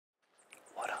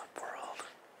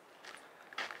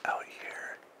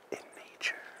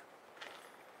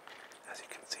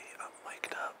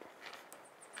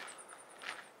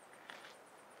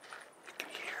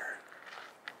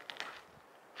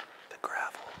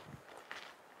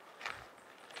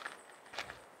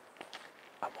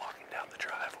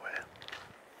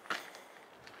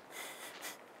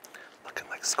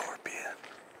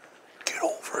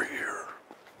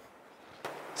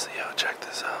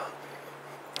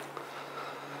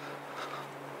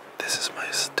This is my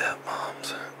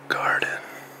stepmom's garden.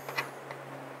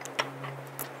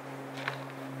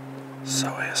 So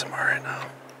ASMR right now.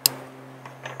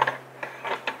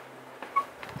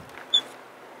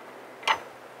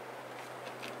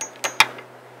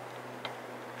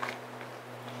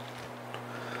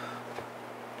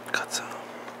 Got some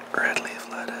red leaf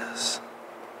lettuce.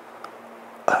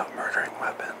 A murdering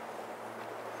weapon.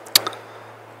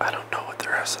 I don't know what the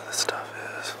rest of this stuff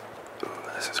is. Ooh,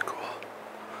 this is cool.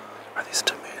 Are these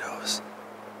tomatoes?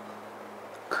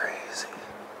 Crazy.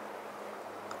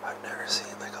 I've never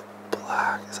seen like a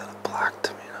black. Is that a black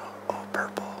tomato? Oh,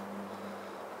 purple.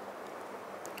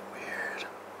 Weird.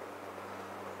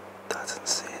 That's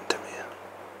insane to me.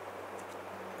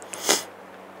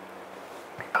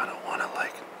 I don't want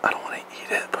to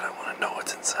eat it, but I want to know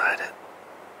what's inside it.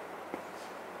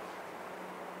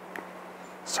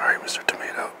 Sorry, Mr.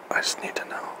 Tomato. I just need to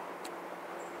know.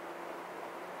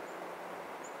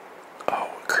 Oh,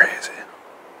 crazy.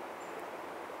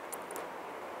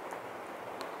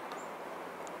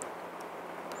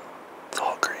 It's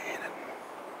all green and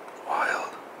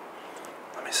wild.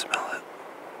 Let me smell it.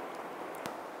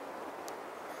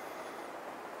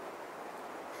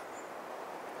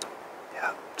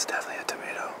 Yeah, it's definitely a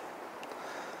tomato.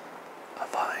 A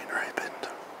vine ripened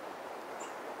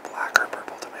black or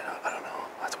purple tomato. I don't know.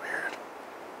 That's weird.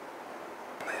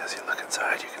 As you look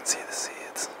inside, you can see the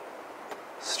seeds.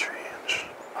 Strange.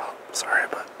 Oh, sorry,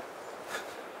 but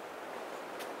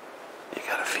you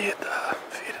gotta feed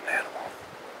an animal.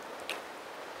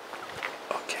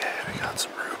 Okay, we got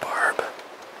some rhubarb.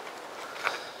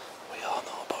 We all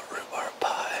know about rhubarb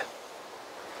pie.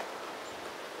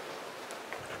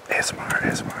 ASMR,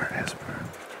 ASMR, ASMR.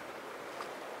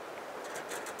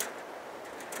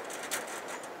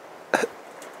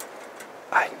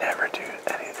 I never do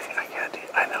anything. I can't eat.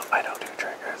 I know I don't do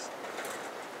triggers.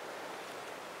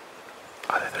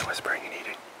 Other than whispering and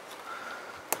eating.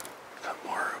 Got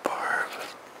more rhubarb.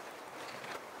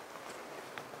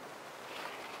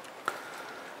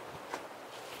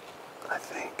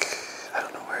 I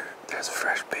don't know where, there's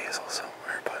fresh basil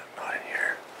somewhere, but not in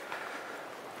here.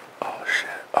 Oh shit,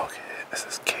 okay, this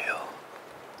is kale.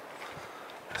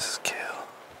 This is kale.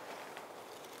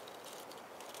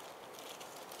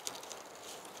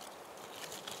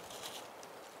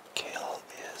 Kale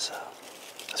is,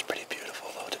 it's pretty beautiful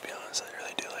though, to be honest. I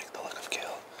really do like the look of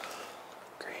kale.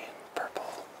 Green,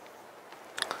 purple.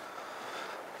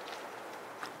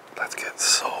 Let's get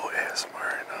so ASMR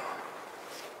right now.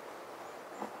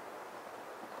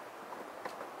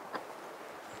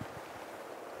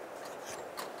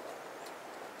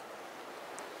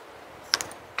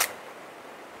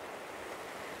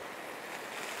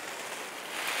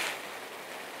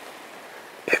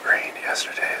 It rained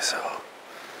yesterday, so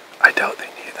I doubt they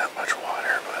need that much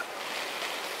water, but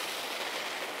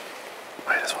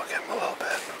might as well give them a little bit.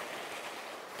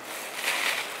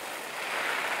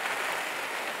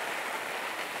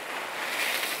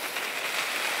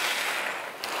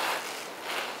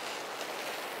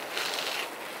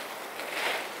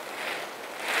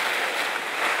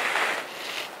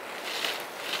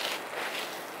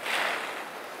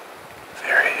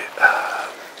 Very,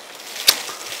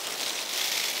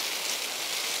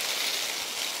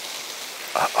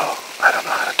 uh-oh, I don't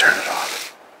know how to turn it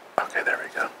off. Okay, there we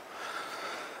go.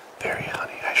 Very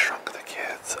Honey, I Shrunk the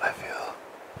Kids, I feel.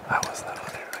 How was that on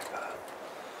here like that?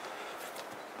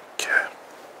 Okay.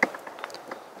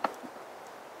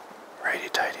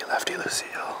 Righty-tighty, lefty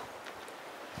Lucille.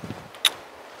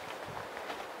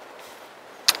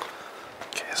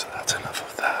 Okay, so that's enough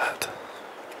of that.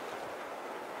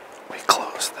 We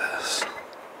close this.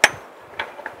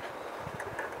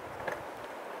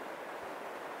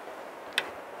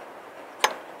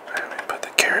 And we put the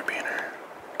carabiner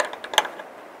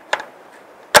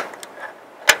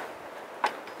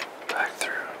back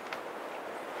through.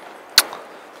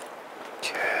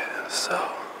 Okay,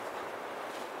 so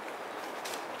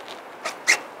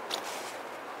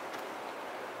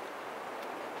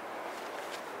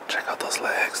check out those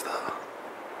legs though.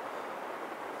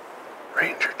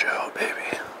 Ranger Joe,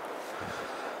 baby.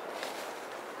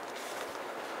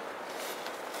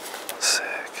 Sick.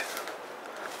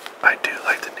 I do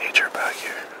like the nature back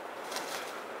here.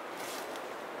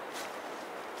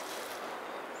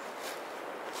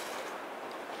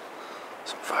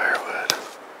 Some firewood.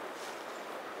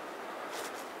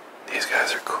 These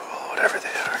guys are cool, whatever they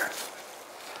are.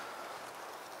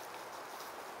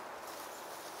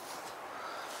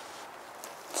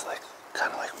 It's like,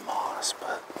 kind of like moss,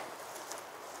 but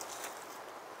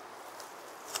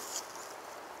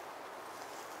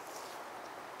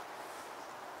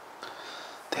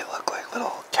they look like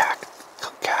little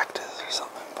cacti or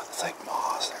something, but it's like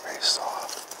moss. They're very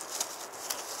soft.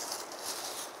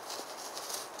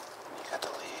 You got the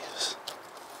leaves.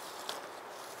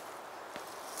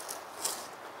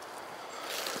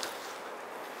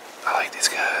 I like these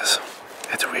guys.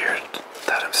 It's weird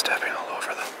that I'm stepping all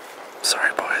over them.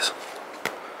 Sorry, boys.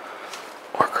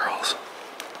 Or girls.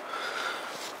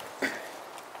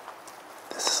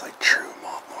 This is like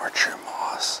more true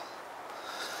moss.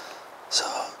 So,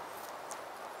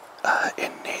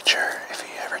 in nature, if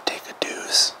you ever take a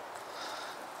deuce,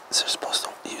 they're supposed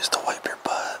to use to wipe your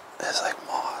butt. It's like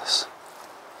moss.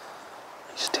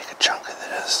 You just take a chunk of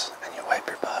this and you wipe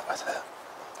your butt with it.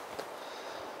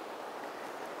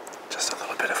 Just a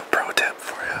little bit of a pro tip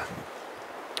for you.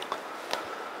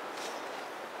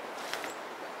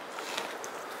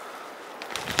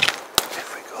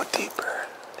 If we go deeper,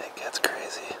 it gets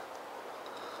crazy.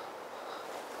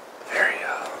 Very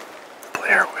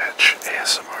Blair Witch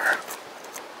ASMR.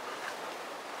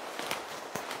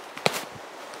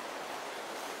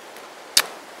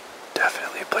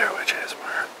 Definitely Blair Witch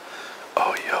ASMR.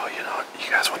 Oh,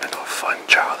 you guys want to know a fun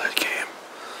childhood game?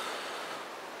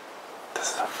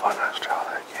 This is a fun ass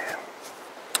childhood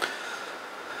game.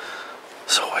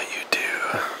 So what you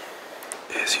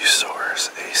do is you source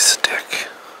a stick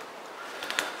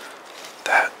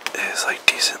that is like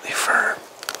decently firm.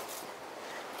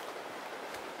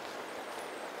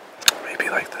 Maybe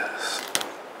like this.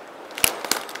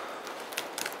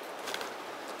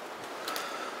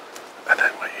 And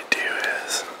then what you do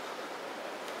is,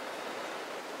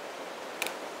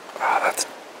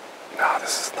 no,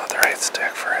 this is not the right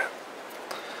stick for it.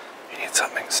 You need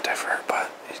something stiffer, but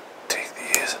you take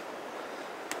these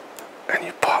and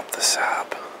you pop the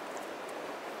sap.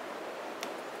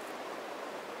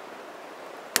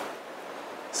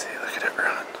 See, look at it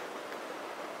run.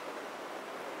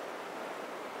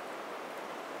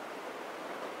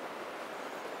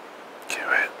 Okay,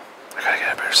 wait. I gotta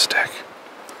get a better stick.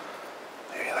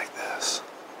 Maybe like this.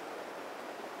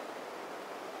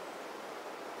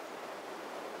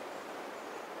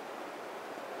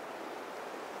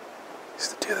 I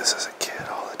used to do this as a kid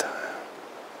all the time.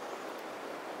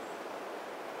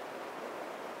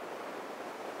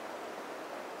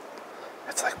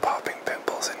 It's like popping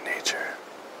pimples in nature.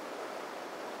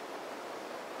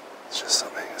 It's just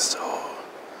something so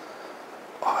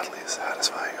oddly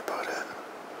satisfying about it.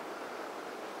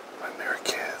 When we were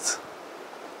kids,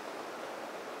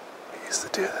 we used to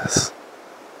do this.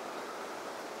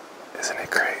 Isn't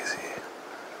it crazy?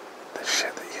 The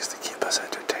shit that used to keep us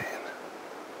entertained.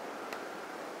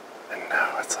 And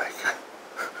now it's like,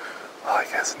 well, I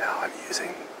guess now I'm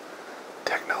using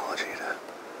technology to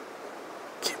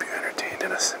keep you entertained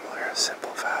in a similar,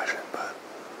 simple fashion, but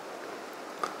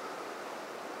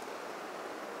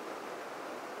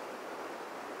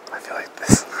I feel like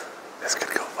this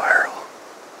could go viral.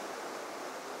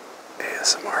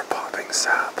 ASMR popping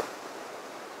sap.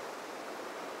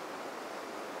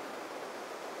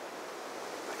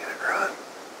 Look at it run.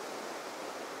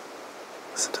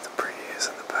 Listen to the breeze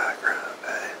in the background,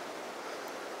 eh?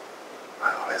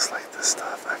 I always like this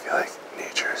stuff. I feel like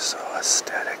nature is so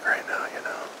aesthetic right now, you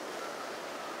know?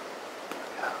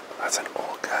 Yeah, that's an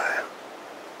old guy.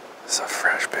 This is a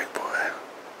fresh big boy.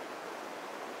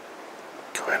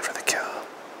 Go in for the kill.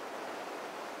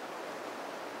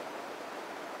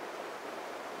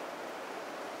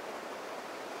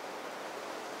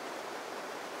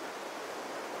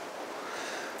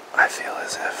 I feel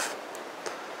as if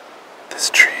this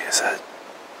tree is a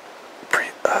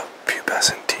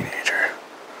pubescent teenager.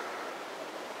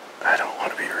 I don't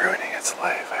want to be ruining its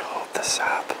life. I hope the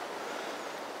sap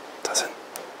doesn't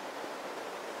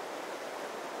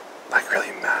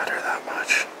really matter that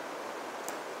much.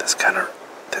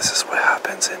 This is what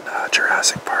happens in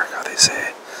Jurassic Park, how they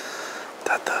say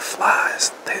that the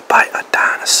flies, they bite a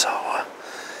dinosaur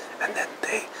and then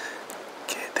they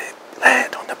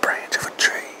land on the branch of a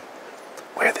tree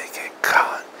where they get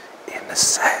caught in the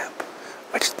sap,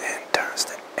 which then turns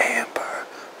to amber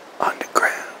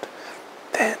underground.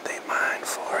 Then they mine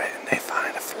for it and they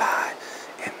find a fly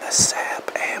in the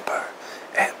sap amber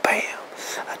and bam,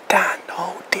 a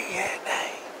dino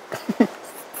DNA.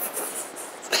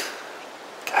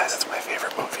 Guys, it's my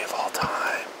favorite movie of all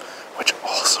time, which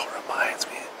also reminds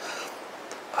me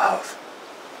of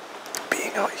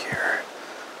being out here.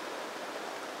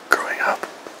 Growing up,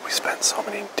 we spent so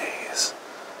many days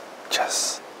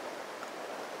just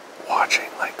watching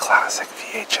like classic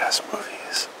VHS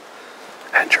movies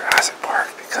and Jurassic Park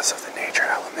because of the nature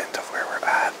element of where we're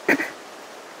at.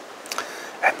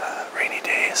 And the rainy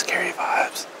days, scary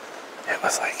vibes.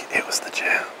 It was the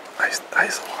jam. I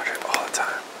used to watch it all the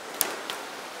time.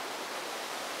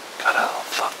 Gotta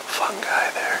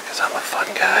Because I'm a fun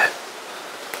guy.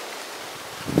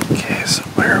 Okay, so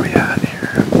where are we at here?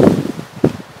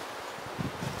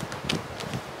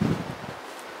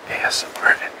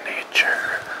 ASMR in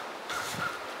nature.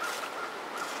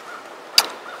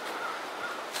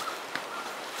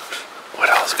 What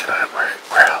else can I,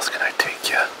 where else can I take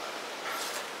you?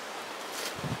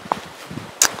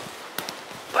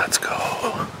 Let's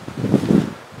go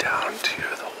down to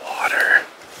the water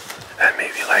and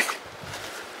maybe like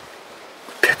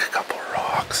pick a couple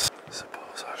rocks.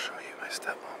 Suppose I'll show you my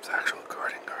stepmom's actual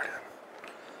garden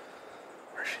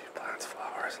where she plants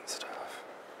flowers and stuff.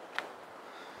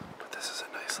 But this is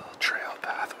a nice little trail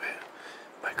pathway.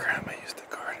 My grandma used to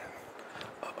garden.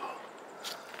 Uh-oh.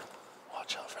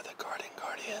 Watch out for the garden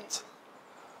guardians.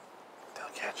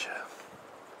 They'll get you.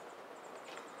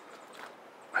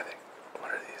 I think,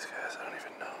 what are these guys? I don't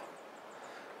even know.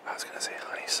 I was gonna say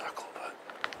honeysuckle,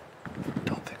 but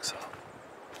don't think so.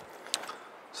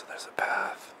 So there's a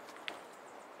path.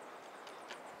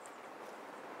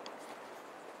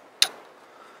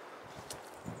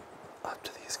 Up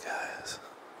to these guys.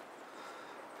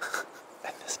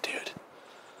 And this dude.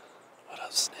 What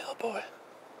up, snail boy?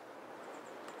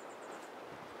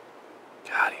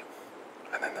 Got him.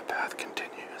 And then the path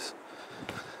continues.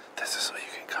 This is so you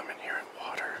can come in here and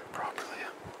water properly.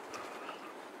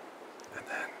 And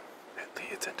then it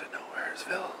leads into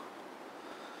Nowheresville.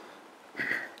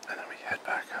 And then we head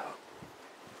back out.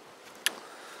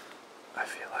 I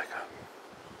feel like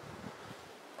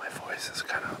my voice is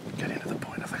kind of getting to the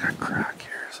point of like a crack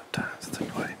here sometimes. It's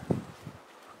annoying.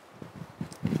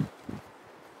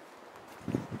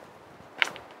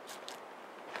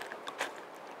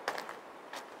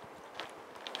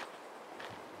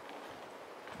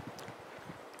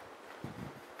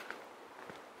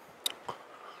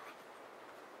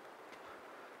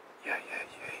 Yeah.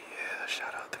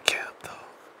 Shout out the camp though.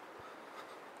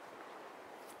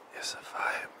 It's a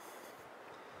vibe.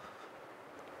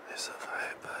 It's a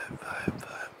vibe.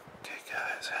 Okay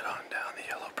guys, head on down the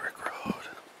yellow brick road.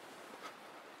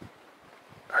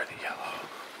 Or the yellow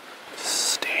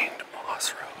stained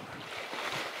moss road.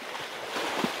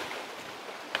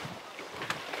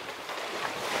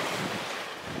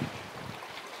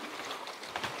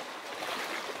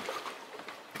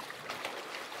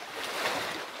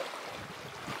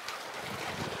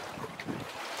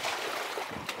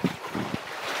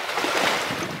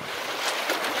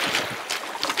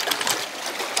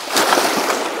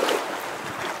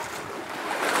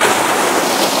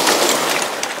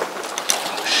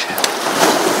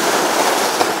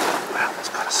 I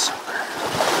almost got a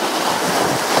soaker.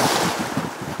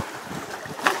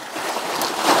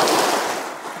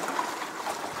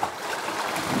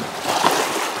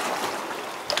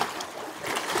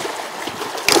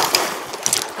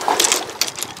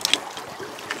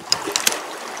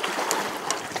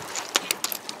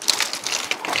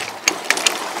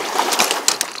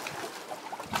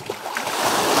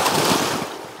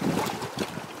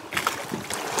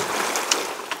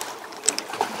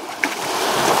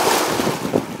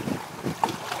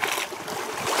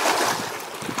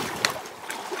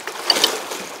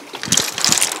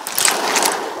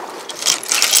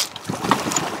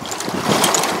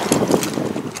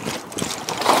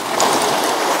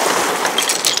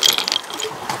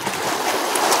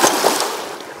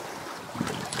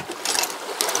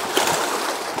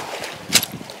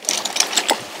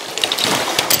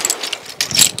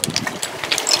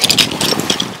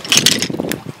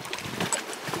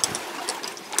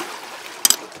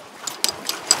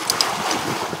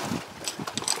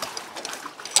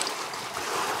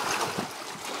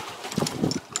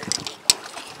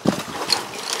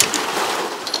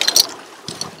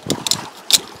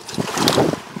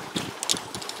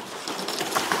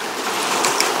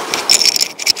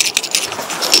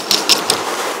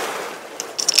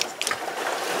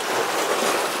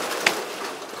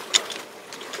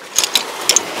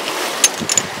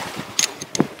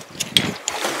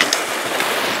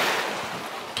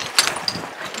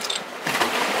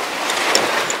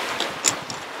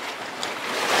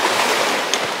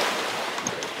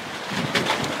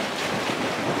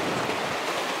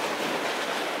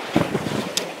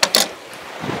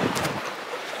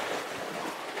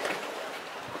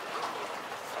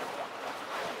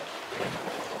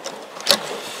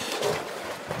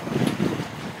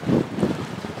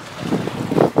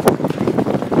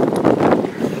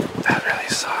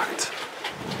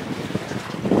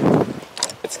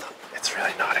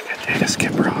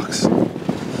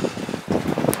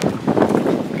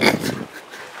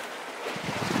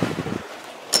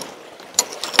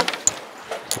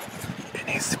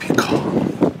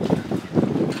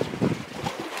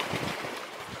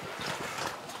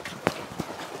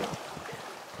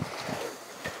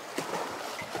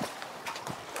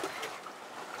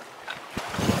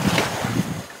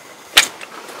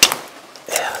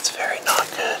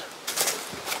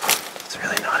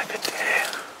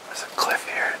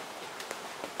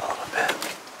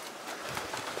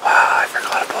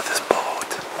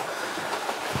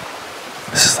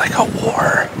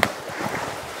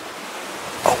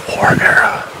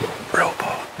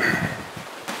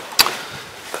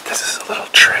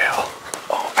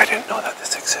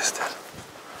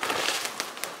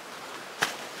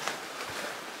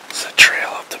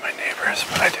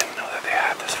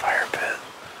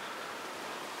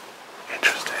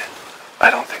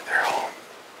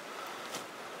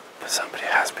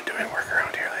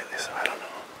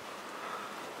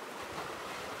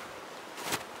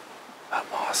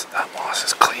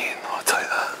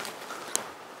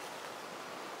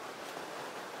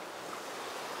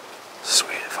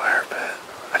 bit.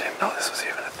 I didn't know this was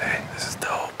even a thing. This is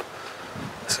dope.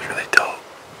 This is really dope.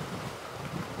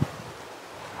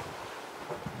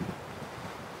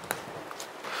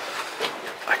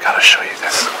 I gotta show you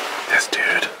this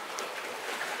dude.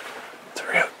 It's a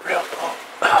real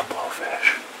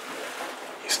blowfish.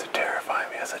 Used to terrify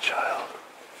me as a child.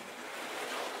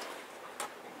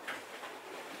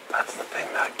 That's the thing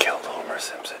that killed Homer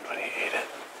Simpson when he ate it.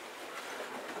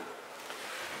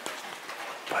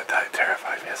 But that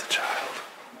terrified me as a child.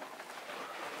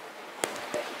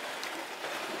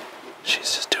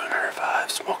 She's just doing her vibe,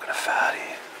 smoking a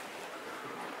fatty.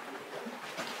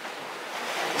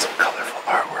 Some colorful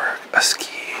artwork, a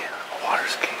ski, a water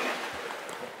ski,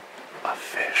 a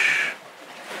fish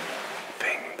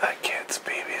thing that kids,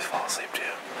 babies fall asleep to.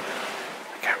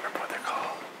 I can't remember what they're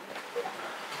called.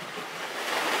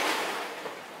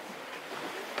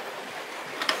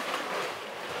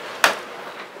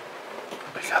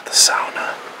 We got the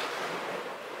sauna.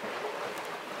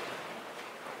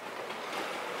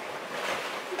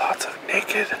 Lots of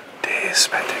naked days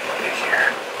spent in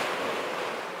here.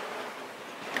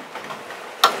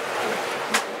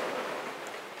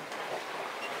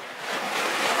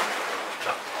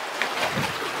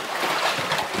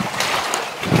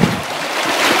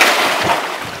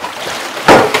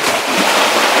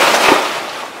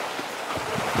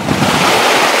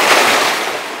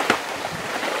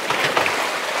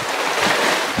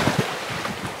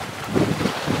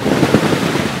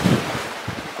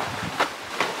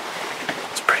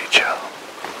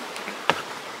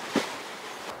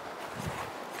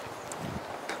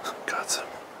 Got some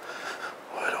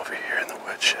wood over here in the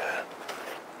woodshed.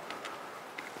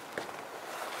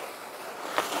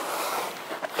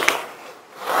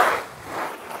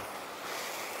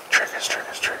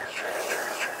 Triggers.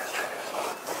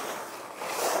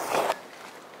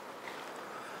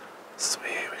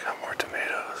 Sweet, we got more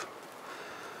tomatoes.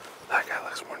 That guy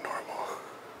looks more normal.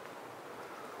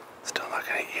 Still not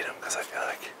gonna eat him because I feel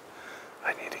like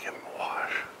I need to give him a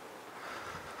wash.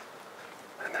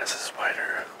 And there's a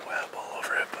spider web all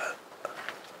over it, but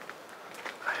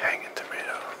a hanging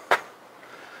tomato.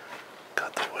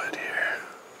 Got the wood here.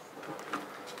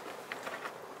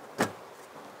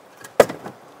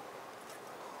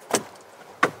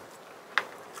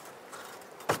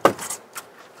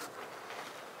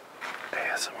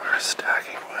 ASMR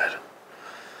stacking wood.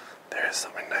 There is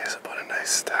something nice about a nice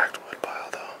stacked wood pile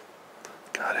though.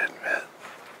 Gotta admit.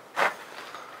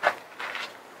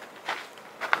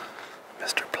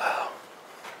 Mr. Plow.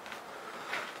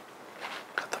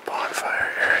 Got the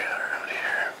bonfire area around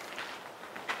here.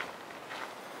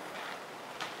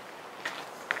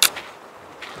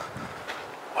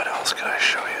 What else could I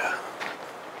show you?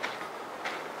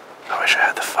 I wish I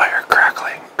had the fire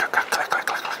crackling. Click, click, click, click,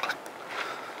 click, click.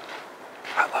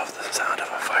 I love the sound of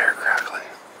a fire crackling.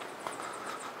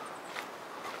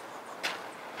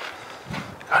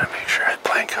 Gotta make sure I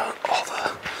blank out all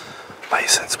the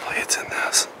license plates in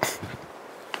this.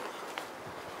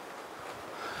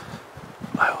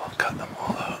 I will cut them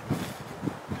all out.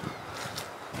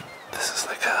 This is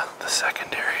like the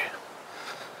secondary,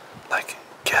 like,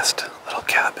 guest little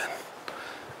cabin.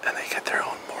 And they get their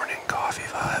own morning coffee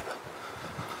vibe.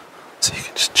 So you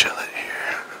can just chill it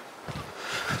here.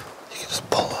 You can just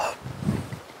pull up,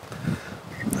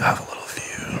 have a little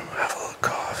view, have a little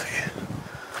coffee,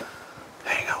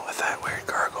 hang out with that weird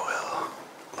gargoyle,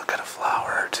 look at a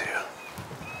flower or two.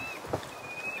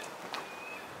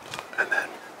 And then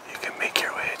you can make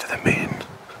your way to the main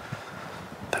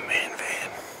vein,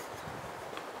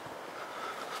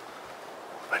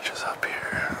 which is up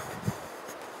here.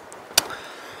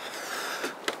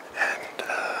 And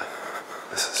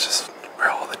this is just where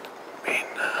all the main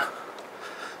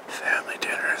family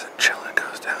dinners and chilling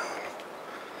goes down.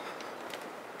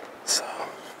 So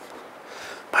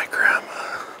my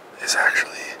grandma is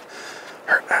actually,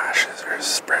 her ashes are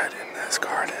spread in this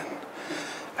garden,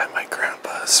 and my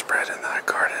grandpa is spread in that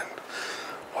garden.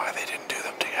 Why they didn't do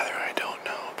them together, I don't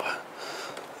know, but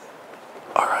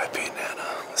R.I.P. Nana,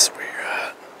 this is where you're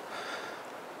at.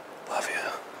 Love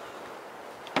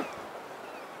you.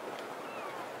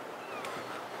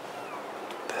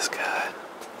 This guy.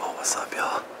 Oh, what's up,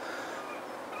 y'all?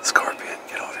 Scorpion,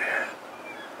 get over here.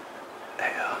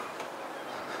 Hey,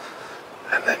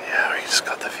 and then, yeah, we just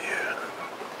got the view.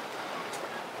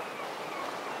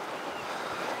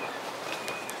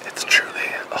 It's truly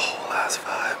a whole ass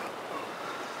vibe.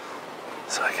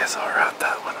 So I guess I'll wrap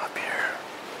that one up here.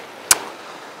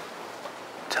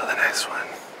 Till the next one,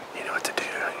 you know what to do.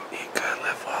 Eat good,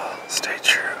 live well, stay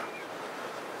true.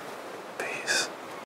 Peace.